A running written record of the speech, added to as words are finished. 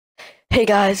Hey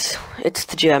guys, it's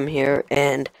the Gem here,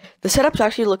 and the setup's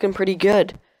actually looking pretty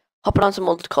good. Hopping on some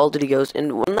old Call of Duty Ghosts,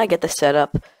 and when I get the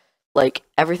setup, like,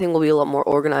 everything will be a lot more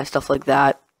organized, stuff like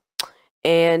that.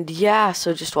 And yeah,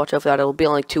 so just watch out for that. It'll be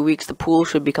in like 2 weeks. The pool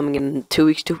should be coming in 2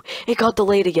 weeks too. It got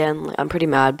delayed again. Like, I'm pretty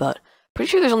mad, but pretty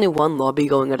sure there's only one lobby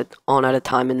going on at a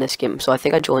time in this game. So I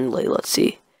think I joined late. Let's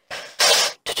see.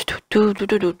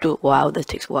 Wow, this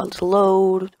takes a while to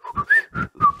load.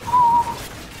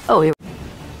 Oh, here.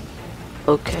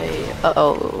 Okay,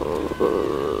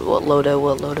 what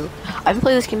loadout? I haven't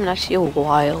played this game in actually a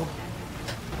while.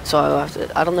 So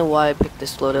I don't know why I picked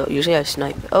this loadout. Usually I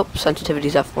snipe. Oh,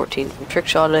 sensitivity's at 14. I'm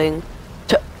trick-shotting.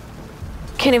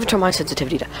 Can't even turn my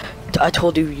sensitivity down. I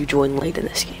told you joined late in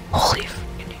this game. Holy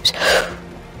f***ing news.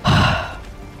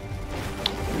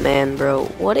 Man, bro,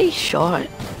 what a shot.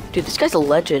 Dude, this guy's a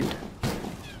legend.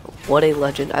 What a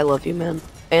legend. I love you, man.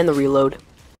 And the reload.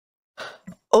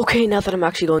 Okay, now that I'm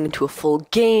actually going into a full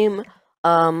game,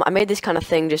 I made this kind of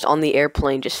thing just on the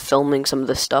airplane, just filming some of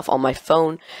the stuff on my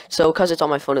phone. So, because it's on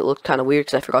my phone, it looked kind of weird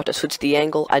because I forgot to switch the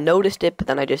angle. I noticed it, but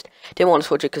then I just didn't want to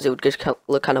switch it because it would just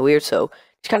look kind of weird. So,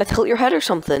 just kind of tilt your head or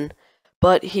something.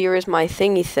 But here is my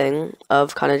thingy thing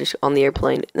of kind of just on the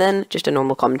airplane. And then just a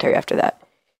normal commentary after that.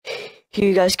 Here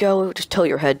you guys go. Just tilt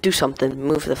your head, do something.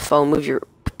 Move the phone, move your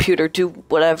computer, do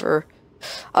whatever.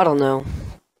 I don't know.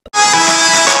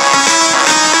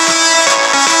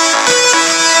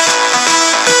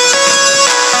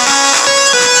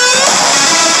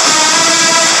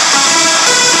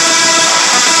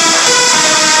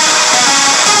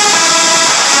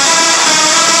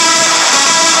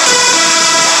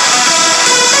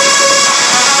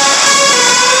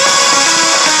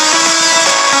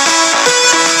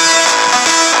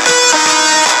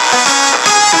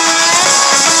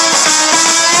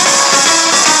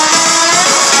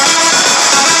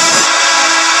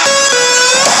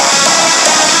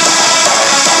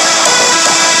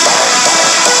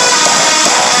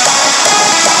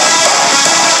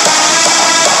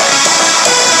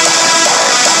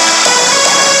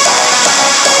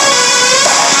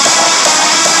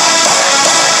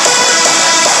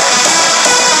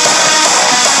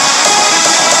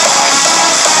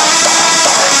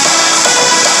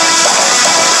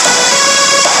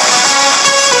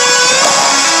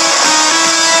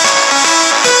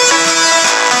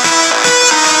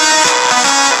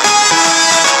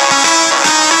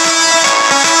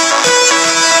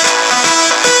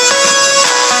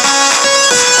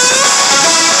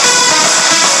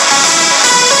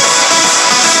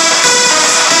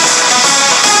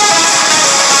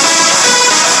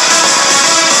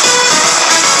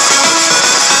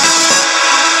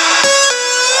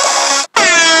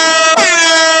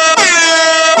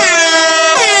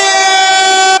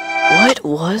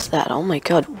 Was that? Oh my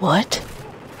god, what?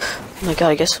 Oh my god,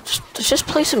 I guess let's just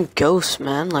play some Ghosts,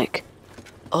 man. Like,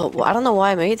 oh, I don't know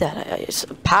why I made that.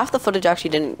 Half the footage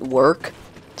actually didn't work,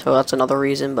 so that's another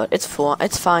reason. But it's fun.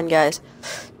 It's fine, guys.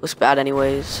 It was bad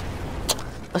anyways.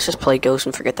 Let's just play Ghosts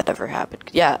and forget that ever happened.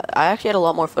 Yeah, I actually had a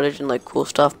lot more footage and like cool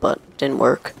stuff, but it didn't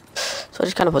work. So I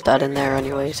just kind of put that in there,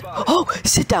 anyways. Oh,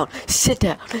 sit down,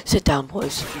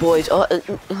 boys. Oh,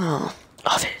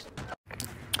 it.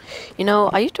 You know,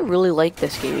 I used to really like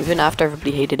this game, even after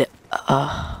everybody hated it.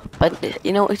 But,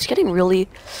 you know, it's getting really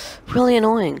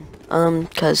annoying.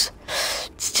 Cause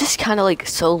it's just kind of, like,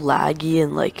 so laggy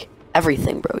and, like,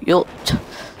 everything, bro.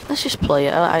 Let's just play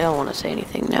it. I don't want to say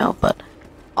anything now, but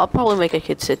I'll probably make a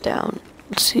kid sit down.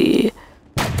 Let's see.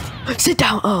 Sit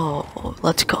down! Oh,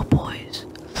 let's go, boys.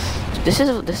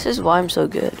 This is why I'm so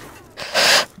good.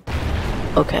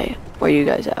 Okay, where you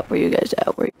guys at?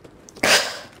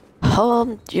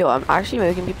 Yo, I'm actually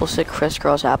making people sit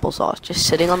crisscross applesauce, just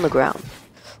sitting on the ground.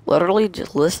 Literally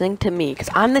just listening to me, because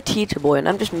I'm the teacher boy, and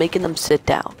I'm just making them sit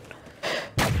down.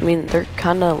 I mean, I'm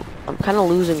kinda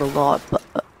losing a lot, but,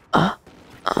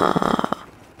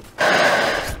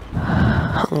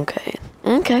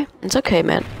 okay, it's okay,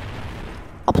 man.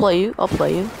 I'll play you.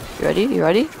 You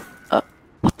ready?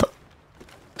 What the?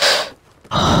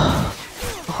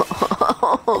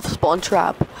 Spawn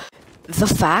trap. The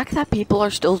fact that people are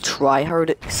still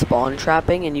tryhard spawn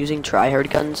trapping and using tryhard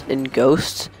guns in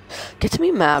Ghosts gets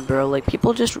me mad, bro. Like,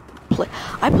 people just play.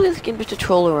 I play this game just to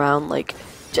troll around. Like,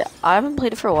 I haven't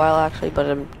played it for a while actually, but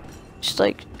I'm just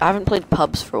like, I haven't played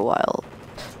pubs for a while.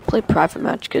 I played private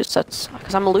match because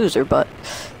I'm a loser. But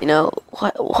you know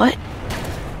what?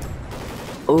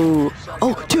 Oh,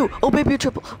 two. Oh, baby, a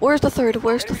triple. Where's the third?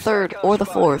 Or the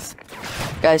fourth?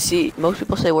 Guys, see, most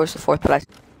people say where's the fourth, but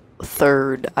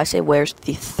I say where's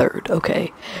the third,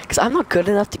 okay? Because I'm not good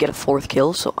enough to get a fourth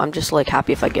kill, so I'm just like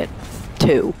happy if I get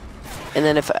two. And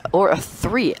then or a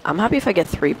 3. I'm happy if I get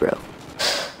 3, bro.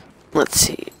 Let's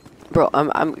see. Bro, I'm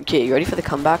okay, you ready for the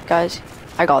comeback, guys?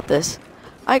 I got this.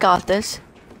 I got this.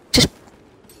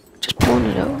 Just pulling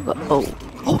it out. Oh,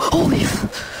 holy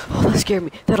oh, that scared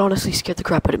me. That honestly scared the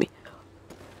crap out of me.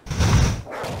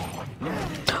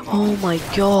 Oh my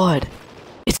god.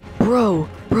 Bro,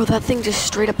 that thing just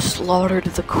straight up slaughtered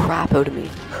the crap out of me.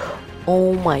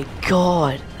 Oh my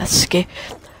god. That's scary.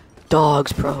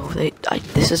 Dogs, bro.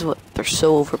 This is what, they're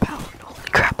so overpowered. Holy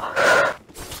crap.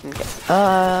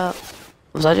 Okay.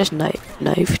 Was I just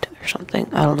knifed or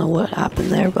something? I don't know what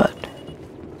happened there, but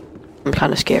I'm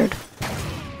kind of scared.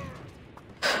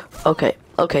 Okay,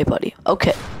 buddy.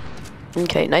 Okay,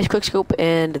 nice quick scope,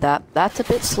 and that's a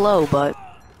bit slow, but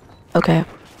okay.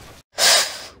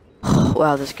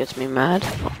 Wow, this gets me mad.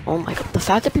 Oh my god, the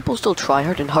fact that people still try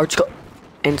hard and hardscope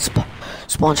and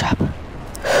spawn trap.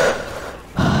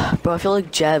 Bro, I feel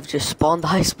like Jev just spawn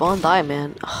die,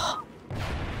 man.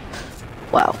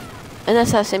 Wow. And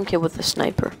that's that same kid with the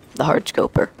sniper, the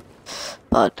hardscoper.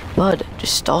 Bud,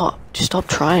 just stop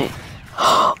trying.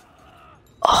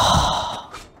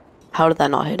 Oh, how did that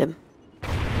not hit him?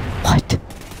 What?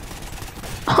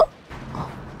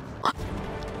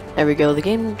 There we go, the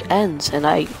game ends, and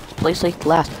I place like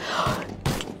last.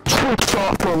 Trick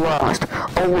shot for last.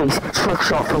 Always trick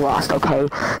shot for last, okay?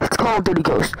 It's Call of Duty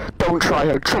Ghost. Don't try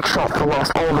hard. Trick shot for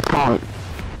last all the time.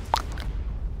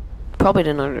 Probably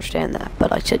didn't understand that,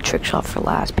 but I said trick shot for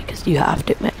last because you have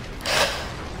to, man.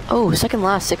 Oh, second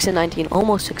last, 6 and 19,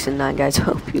 almost 6 and 9, guys.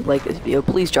 Hope you like this video.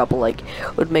 Please drop a like.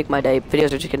 It would make my day.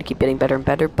 Videos are just gonna keep getting better and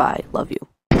better. Bye. Love you.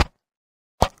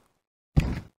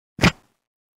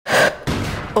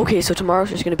 Okay, so tomorrow's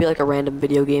just gonna be like a random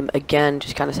video game again.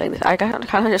 Just kind of saying this. I kind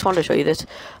of just wanted to show you this.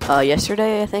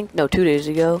 Yesterday, I think, no, 2 days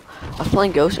ago, I was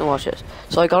playing Ghost, and watch this.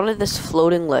 So I got into this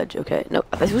floating ledge. Okay, no,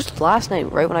 this was last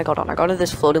night, right when I got on. I got into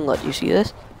this floating ledge. You see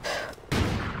this?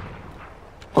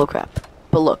 Oh crap!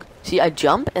 But look, see, I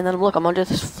jump, and then look, I'm under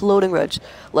this floating ledge.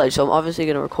 So I'm obviously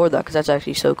gonna record that because that's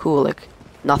actually so cool. Like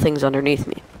nothing's underneath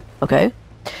me. Okay.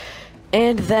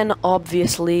 And then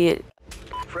obviously.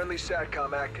 Friendly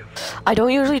SATCOM active. I don't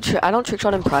usually I don't trick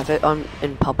shot in private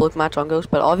in public match on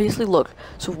Ghost, but obviously look.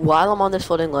 So while I'm on this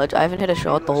floating ledge, I haven't hit a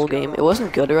shot the whole game. It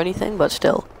wasn't good or anything, but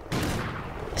still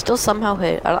somehow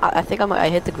hit. I think I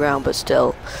hit the ground, but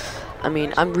still. I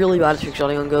mean, I'm really bad at trick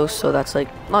shotting on Ghost, so that's like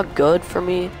not good for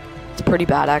me. It's pretty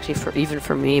bad actually even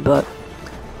for me, but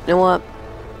you know what?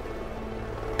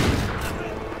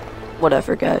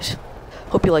 Whatever, guys.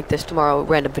 Hope you like this tomorrow.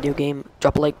 Random video game.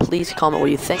 Drop a like, please. Comment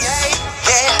what you think.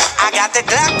 I got the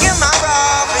Glock in my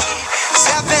robbery.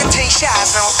 17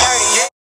 shots, no 30.